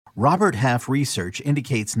Robert Half research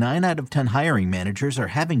indicates 9 out of 10 hiring managers are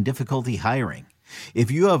having difficulty hiring.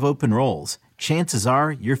 If you have open roles, chances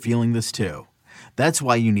are you're feeling this too. That's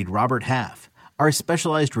why you need Robert Half. Our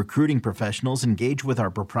specialized recruiting professionals engage with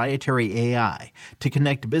our proprietary AI to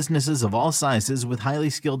connect businesses of all sizes with highly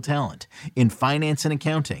skilled talent in finance and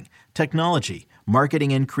accounting, technology,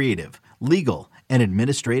 marketing and creative, legal, and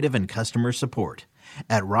administrative and customer support.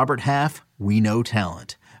 At Robert Half, we know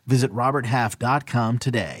talent. Visit roberthalf.com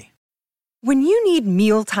today. When you need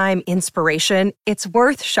mealtime inspiration, it's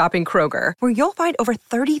worth shopping Kroger, where you'll find over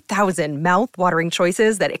 30,000 mouth-watering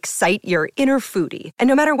choices that excite your inner foodie. And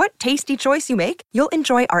no matter what tasty choice you make, you'll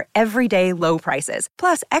enjoy our everyday low prices,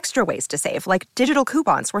 plus extra ways to save, like digital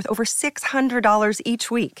coupons worth over $600 each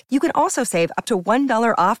week. You can also save up to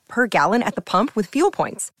 $1 off per gallon at the pump with fuel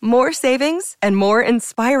points. More savings and more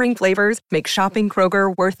inspiring flavors make shopping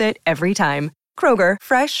Kroger worth it every time. Kroger,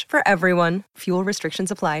 fresh for everyone. Fuel restrictions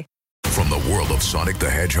apply. From the world of Sonic the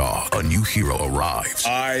Hedgehog, a new hero arrives.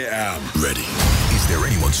 I am ready. Is there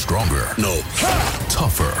anyone stronger? No. Ha!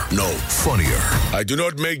 Tougher? No. Funnier? I do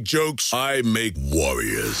not make jokes, I make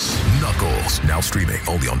warriors. Knuckles, now streaming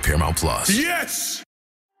only on Paramount Plus. Yes!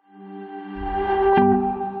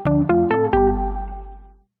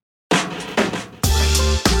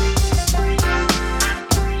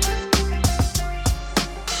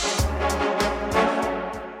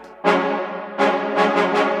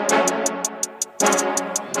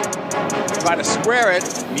 Try to square it.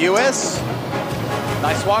 Mewis.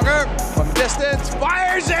 Nice swanger. From distance.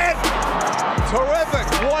 Fires it! Terrific.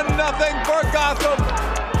 1-0 for Gotham.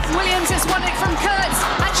 Williams has won it from Kurtz.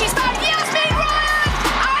 And she's found Yasmin Ryan!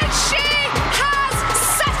 And she has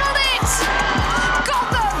settled it!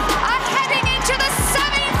 Gotham are heading into the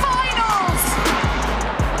semi-finals.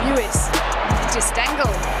 Mewis to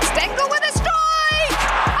Stengel. Stengel with a strike!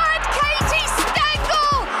 And Katie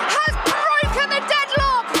Stengel has broken the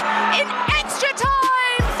deadlock in extra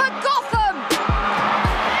time for Gotham.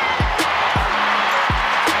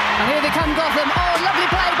 And here they come, Gotham. Oh, lovely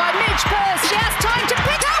play by Midge Purse. She has time to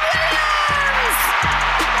pick up Williams.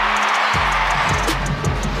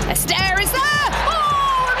 Esther is there.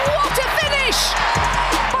 Oh, and what a finish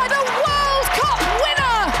by the World Cup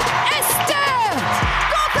winner, Esther.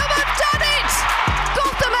 Gotham have done it.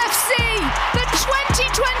 Gotham FC, the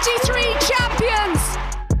 2023 champions.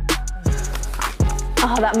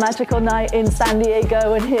 Oh, that magical night in San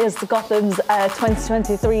Diego, and here's Gotham's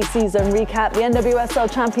 2023 season recap. The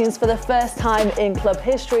NWSL champions for the first time in club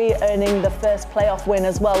history, earning the first playoff win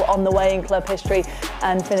as well on the way in club history,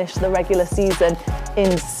 and finished the regular season in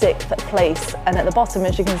 6th place. And at the bottom,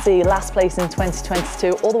 as you can see, last place in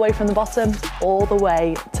 2022, all the way from the bottom, all the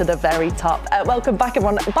way to the very top. Welcome back,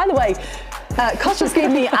 everyone. By the way, Kosh just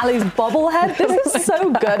gave me Ali's bobblehead. This is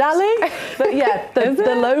so good, Ali. But yeah,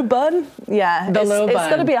 the low bun. Yeah, it's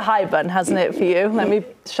got to be a high bun, hasn't it, for you? Let me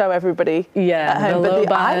show everybody at home. But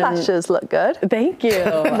the eyelashes look good. Thank you.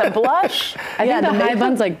 The blush. I think the high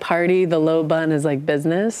bun's like party, the low bun is like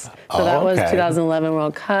business. So that was 2011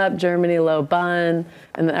 World Cup, Germany low bun.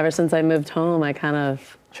 And then ever since I moved home, I kind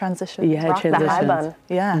of transition. Yeah, rock the high bun.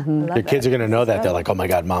 Yeah. Mm-hmm. Your kids are going to know that. They're like, oh my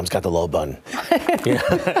God, mom's got the low bun. Yeah.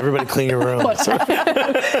 Everybody clean your room.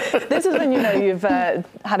 This is when you know you've had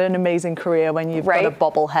an amazing career, when you've got a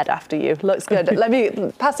bobblehead after you. Looks good. Let me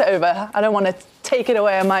pass it over. I don't want to take it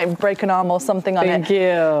away. I might break an arm or something on it. Thank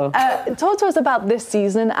you. Talk to us about this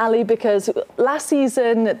season, Ali, because last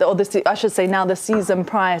season, or this, I should say now the season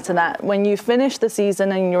prior to that, when you finished the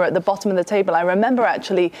season and you're at the bottom of the table, I remember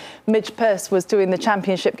actually Midge Purse was doing the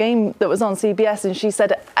championship game that was on CBS, and she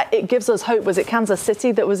said, it gives us hope. Was it Kansas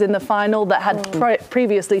City that was in the final that had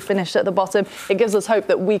previously finished at the bottom? It gives us hope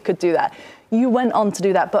that we could do that. You went on to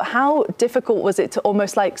do that, but how difficult was it to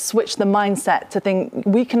almost like switch the mindset to think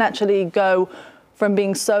we can actually go from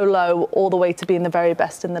being so low all the way to being the very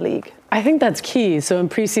best in the league? I think that's key. So in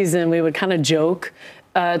preseason, we would kind of joke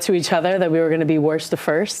to each other that we were going to be worst to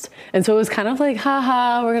first. And so it was kind of like,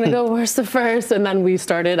 haha, we're going to go worst to first. And then we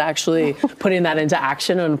started actually putting that into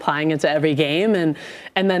action and applying it to every game. And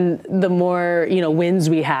then the more, wins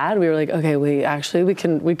we had, we were like, okay,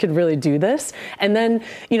 we could really do this. And then,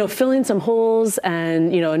 filling some holes,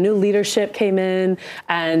 and, a new leadership came in,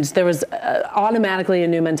 and there was automatically a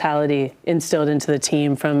new mentality instilled into the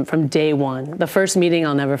team from day one. The first meeting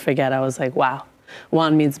I'll never forget, I was like, wow.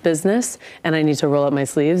 Juan means business, and I need to roll up my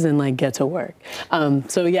sleeves and get to work.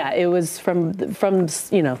 So yeah, it was from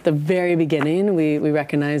the very beginning, we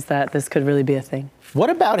recognized that this could really be a thing. What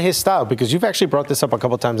about his style? Because you've actually brought this up a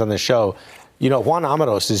couple times on this show. Juan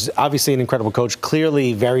Amorós is obviously an incredible coach,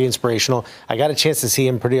 clearly very inspirational. I got a chance to see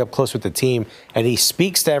him pretty up close with the team, and he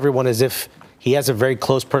speaks to everyone as if He has a very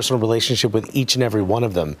close personal relationship with each and every one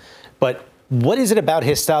of them. But what is it about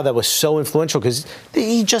his style that was so influential? Because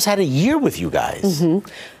he just had a year with you guys.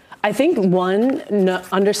 I think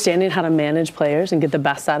understanding how to manage players and get the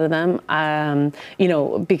best out of them,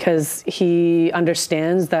 because he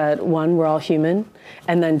understands that one, we're all human,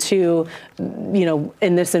 and then two,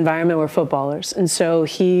 in this environment we're footballers, and so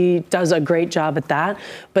he does a great job at that.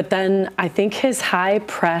 But then I think his high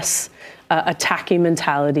press attacking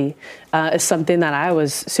mentality is something that I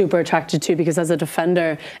was super attracted to, because as a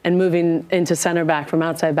defender and moving into center back from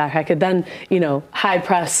outside back, I could then, high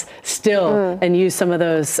press still and use some of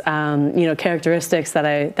those, characteristics that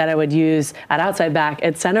I would use at outside back,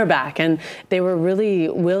 at center back. And they were really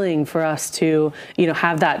willing for us to,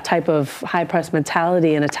 have that type of high press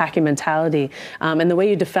mentality and attacking mentality. And the way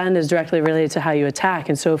you defend is directly related to how you attack.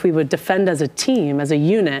 And so if we would defend as a team, as a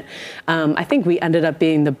unit, I think we ended up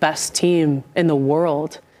being the best team in the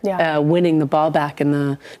world, winning the ball back in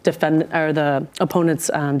the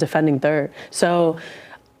opponent's defending third. So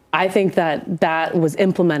I think that was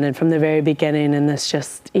implemented from the very beginning, and this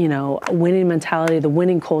just winning mentality, the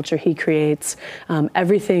winning culture he creates.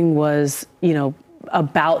 Everything was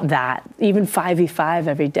about that. Even 5v5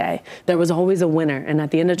 every day, there was always a winner, and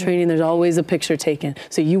at the end of training there's always a picture taken,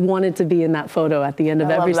 so you wanted to be in that photo at the end of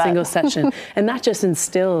every single session. And that just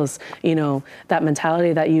instills that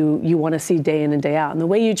mentality that you want to see day in and day out, and the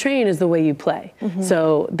way you train is the way you play.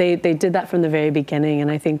 So they did that from the very beginning,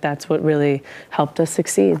 and I think that's what really helped us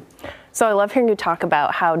succeed. So I love hearing you talk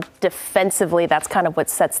about how defensively that's kind of what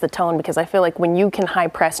sets the tone, because I feel like when you can high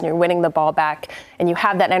press and you're winning the ball back and you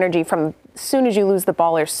have that energy from as soon as you lose the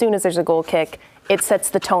ball or as soon as there's a goal kick, it sets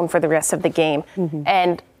the tone for the rest of the game.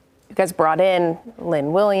 And you guys brought in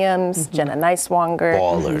Lynn Williams, Jenna Neiswanger.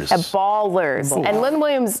 Ballers. And Lynn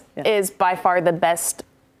Williams is by far the best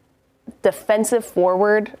defensive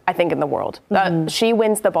forward, I think, in the world. She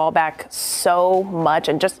wins the ball back so much,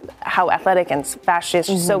 and just how athletic and fast she is.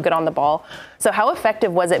 She's so good on the ball. So how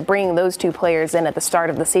effective was it bringing those two players in at the start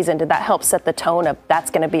of the season? Did that help set the tone of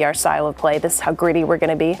that's going to be our style of play? This is how gritty we're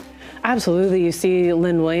going to be? Absolutely. You see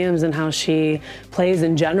Lynn Williams and how she plays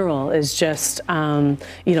in general is just,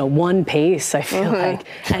 one pace, I feel like.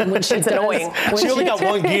 And when she it's annoying. She only got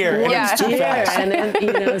one gear, and it's too fast.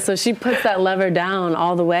 And so she puts that lever down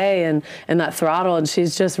all the way and that throttle, and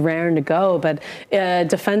she's just raring to go. But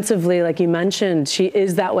defensively, like you mentioned, she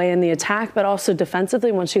is that way in the attack, but also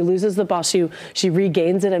defensively, when she loses the ball, she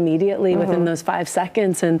regains it immediately within those 5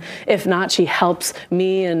 seconds. And if not, she helps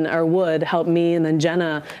me would help me, and then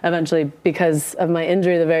Jenna eventually, because of my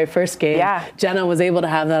injury the very first game, Jenna was able to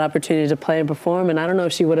have that opportunity to play and perform, and I don't know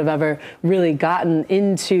if she would have ever really gotten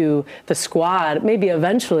into the squad, maybe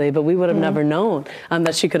eventually, but we would have never known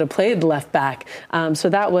that she could have played left back. So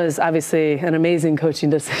that was obviously an amazing coaching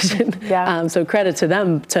decision. So credit to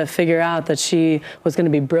them to figure out that she was going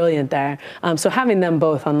to be brilliant there. So having them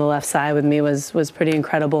both on the left side with me was pretty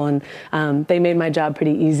incredible, and they made my job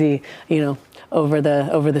pretty easy, over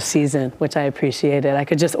the season, which I appreciated. I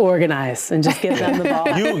could just organize and just give them the ball.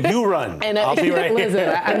 You run. And I'll be right listen,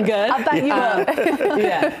 here. I'm good. I'll back you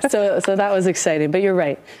up. So that was exciting. But you're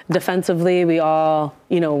right. Defensively, we all,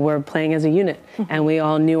 were playing as a unit, and we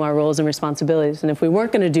all knew our roles and responsibilities. And if we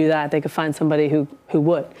weren't going to do that, they could find somebody who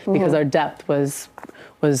would, because our depth was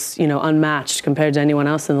unmatched compared to anyone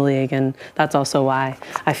else in the league. And that's also why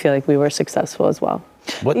I feel like we were successful as well.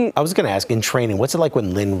 I was going to ask, in training, what's it like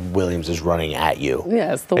when Lynn Williams is running at you?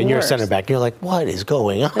 Yeah, it's the worst. And you're a center back, and you're like, what is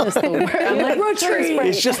going on? It's the worst. I'm like, retreat.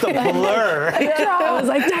 It's just a blur. I was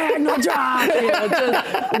like, diagonal drop.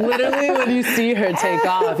 Just literally when you see her take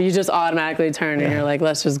off, you just automatically turn and you're like,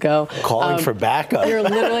 let's just go. Calling for backup. You're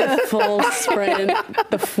literally full sprint.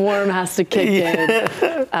 The form has to kick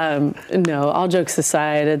in. No, all jokes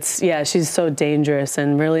aside, she's so dangerous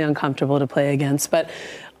and really uncomfortable to play against. But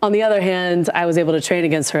on the other hand, I was able to train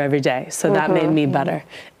against her every day, so that made me better,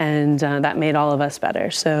 and that made all of us better.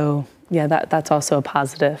 So, that's also a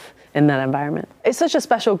positive in that environment. It's such a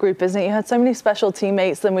special group, isn't it? You had so many special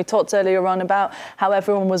teammates, and we talked earlier on about how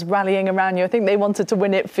everyone was rallying around you. I think they wanted to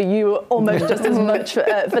win it for you almost just as much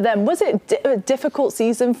for them. Was it a difficult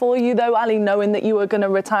season for you, though, Ali, knowing that you were going to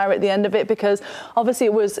retire at the end of it? Because obviously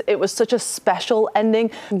it was such a special ending.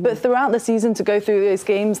 But throughout the season, to go through those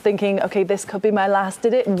games thinking, okay, this could be my last,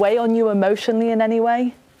 did it weigh on you emotionally in any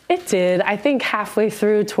way? It did. I think halfway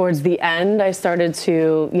through, towards the end, I started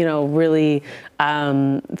to, really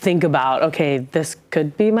think about, okay, this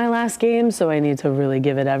could be my last game, so I need to really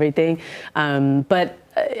give it everything. But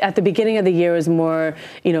at the beginning of the year was more,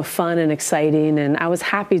 fun and exciting, and I was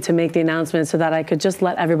happy to make the announcement so that I could just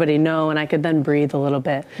let everybody know, and I could then breathe a little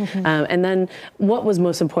bit. And then what was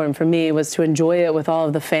most important for me was to enjoy it with all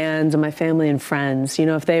of the fans and my family and friends.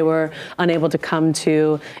 If they were unable to come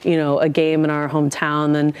to, a game in our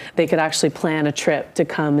hometown, then they could actually plan a trip to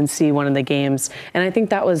come and see one of the games. And I think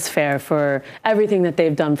that was fair for everything that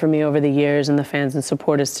they've done for me over the years, and the fans and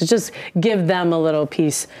supporters, to just give them a little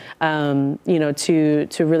piece,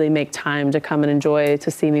 to really make time to come and enjoy, to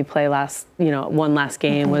see me play one last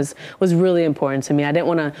game was really important to me. I didn't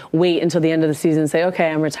want to wait until the end of the season and say, okay,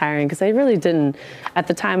 I'm retiring, because I really didn't. At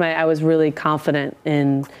the time, I was really confident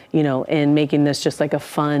in making this just like a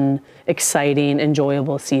fun, exciting,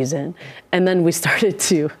 enjoyable season. And then we started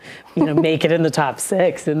to, make it in the top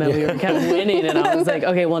 6, and then we were kept winning, and I was like,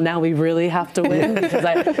 okay, well, now we really have to win, because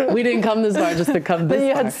we didn't come this far just to come this far. Then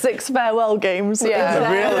you had 6 farewell games. Yeah.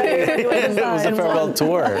 Really? It was a farewell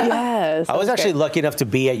tour. Yes. I was actually lucky enough to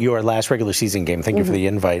be at your last regular season game. Thank you for the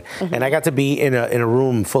invite. And I got to be in a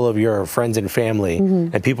room full of your friends and family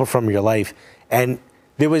and people from your life. And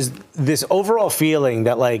there was this overall feeling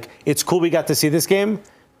that, like, it's cool we got to see this game,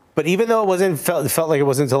 but even though it felt like it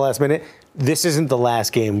wasn't until the last minute, this isn't the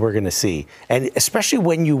last game we're going to see. And especially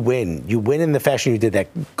when you win in the fashion you did,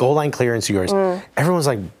 that goal line clearance of yours, everyone's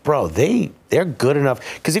like, bro, they're good enough.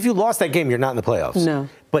 Because if you lost that game, you're not in the playoffs. No.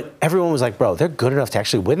 But everyone was like, bro, they're good enough to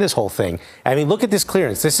actually win this whole thing. I mean, look at this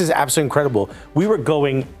clearance. This is absolutely incredible. We were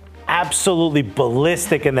going absolutely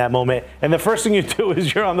ballistic in that moment. And the first thing you do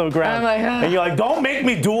is you're on the ground. And you're like, don't make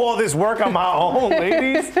me do all this work on my own,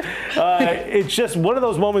 ladies. It's just one of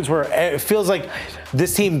those moments where it feels like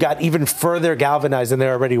this team got even further galvanized than they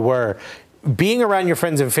already were. Being around your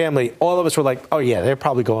friends and family, all of us were like, oh, yeah, they're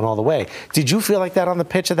probably going all the way. Did you feel like that on the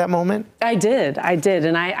pitch at that moment? I did.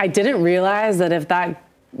 And I didn't realize that if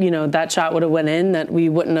that shot would have went in, that we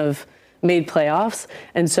wouldn't have made playoffs.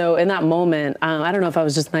 And so in that moment, I don't know if I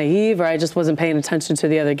was just naive or I just wasn't paying attention to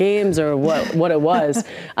the other games or what it was.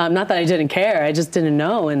 Not that I didn't care, I just didn't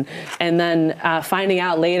know. And then finding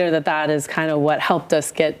out later that is kind of what helped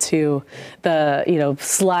us get to the,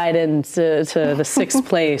 slide into the 6th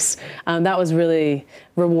place. That was really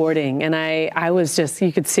rewarding. And I was just,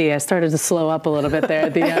 you could see, I started to slow up a little bit there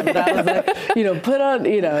at the end. But I was like, put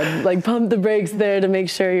on, pump the brakes there to make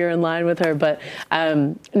sure you're in line with her. But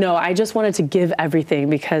no, I just wanted to give everything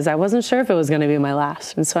because I wasn't sure if it was going to be my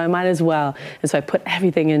last. And so I might as well. And so I put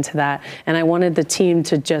everything into that. And I wanted the team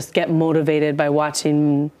to just get motivated by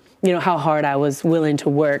watching, how hard I was willing to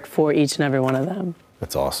work for each and every one of them.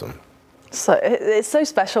 That's awesome. So it's so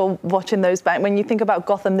special watching those back. When you think about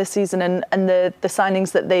Gotham this season and the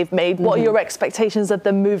signings that they've made, what are your expectations of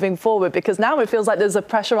them moving forward? Because now it feels like there's a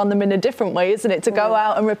pressure on them in a different way, isn't it, to go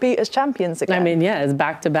out and repeat as champions again? I mean, yeah, it's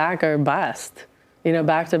back-to-back or bust.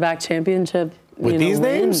 Back-to-back championship. With these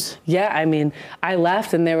names? Yeah, I mean, I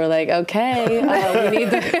left and they were like, okay, we need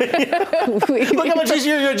to... Look how much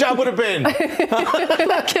easier your job would have been.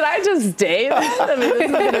 Can I just stay? I mean, this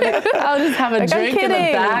is gonna be, I'll just have a drink in the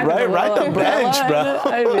back. Right the bench, bro.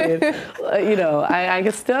 I mean,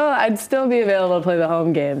 I'd still be available to play the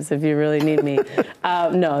home games if you really need me.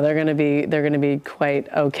 No, they're gonna be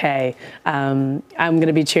quite okay. I'm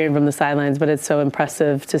gonna be cheering from the sidelines, but it's so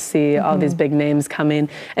impressive to see all these big names coming.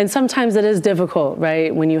 And sometimes it is difficult,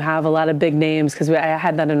 right? When you have a lot of big names, because I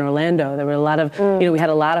had that in Orlando. There were a lot of, we had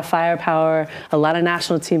a lot of firepower, a lot of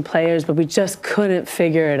national team players, but we just couldn't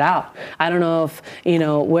figure it out. I don't know if,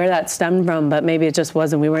 where that stemmed from, but maybe it just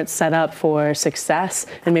wasn't. We weren't set up for success,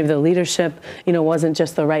 and maybe the leadership, wasn't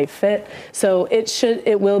just the right fit. So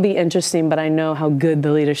it will be interesting, but I know how good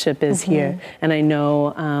the leadership is here, and I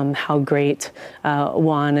know how great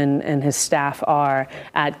Juan and his staff are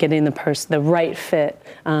at getting the right fit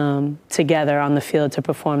together on the field to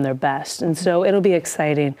perform their best. And so it'll be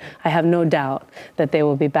exciting. I have no doubt that they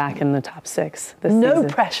will be back in the top 6 this season. No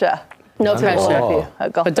pressure. No pressure.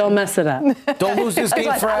 But don't mess it up. Don't lose this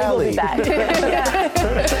game for Allie. Let's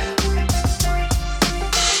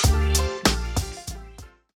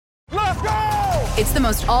go! It's the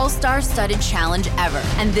most all-star studded challenge ever.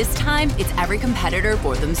 And this time, it's every competitor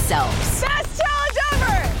for themselves. Best challenge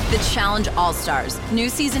ever! The Challenge All-Stars. New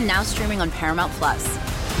season now streaming on Paramount+.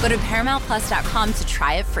 Go to ParamountPlus.com to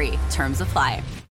try it free. Terms apply.